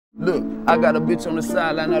Look, I got a bitch on the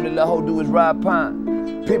sideline, all that little hoe do is ride pine.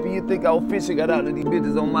 Pimpin', you think I was fishing, got all of these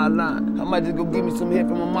bitches on my line. I might just go give me some head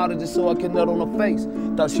from my model just so I can nut on her face.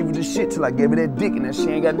 Thought she was just shit till I gave her that dick and that she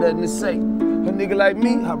ain't got nothing to say. A nigga like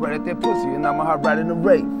me, hop right at that pussy and I'ma hop right in the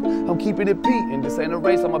rape. I'm keeping it P and this ain't a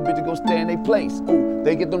race, I'm a bitch to go stay in they place. Ooh,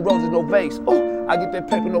 they get them roses, no vase. Ooh, I get that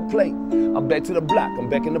paper, no plate. I'm back to the block, I'm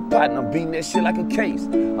back in the pot and I'm beating that shit like a case.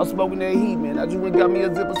 I'm smoking that heat, man. I just went got me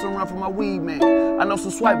a zipper, some run for my weed, man. I know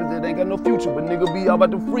some swipers that ain't got no future, but nigga be all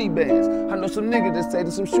about the free bands. I know some niggas that say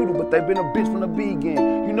they some shooter, but they been a bitch from the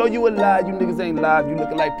beginning. You know you a lie, you niggas ain't live, you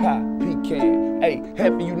looking like pie, pecan. Hey,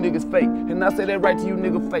 half of you niggas fake, and I say that right to you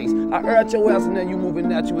nigga face. I air out your house and then you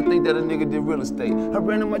moving out, you would think that a nigga did real estate. I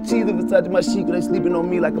ran on my cheese beside my sheet, cause they sleeping on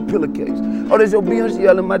me like a pillowcase. Oh, there's your bitch, she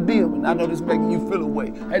yelling my deal, and I know this making you feel away.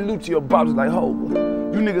 Hey, Lucci, your bob's like Hova.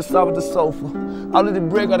 You niggas soft at the sofa. All of the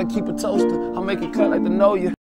bread gotta keep a toaster. I make it cut like the know ya.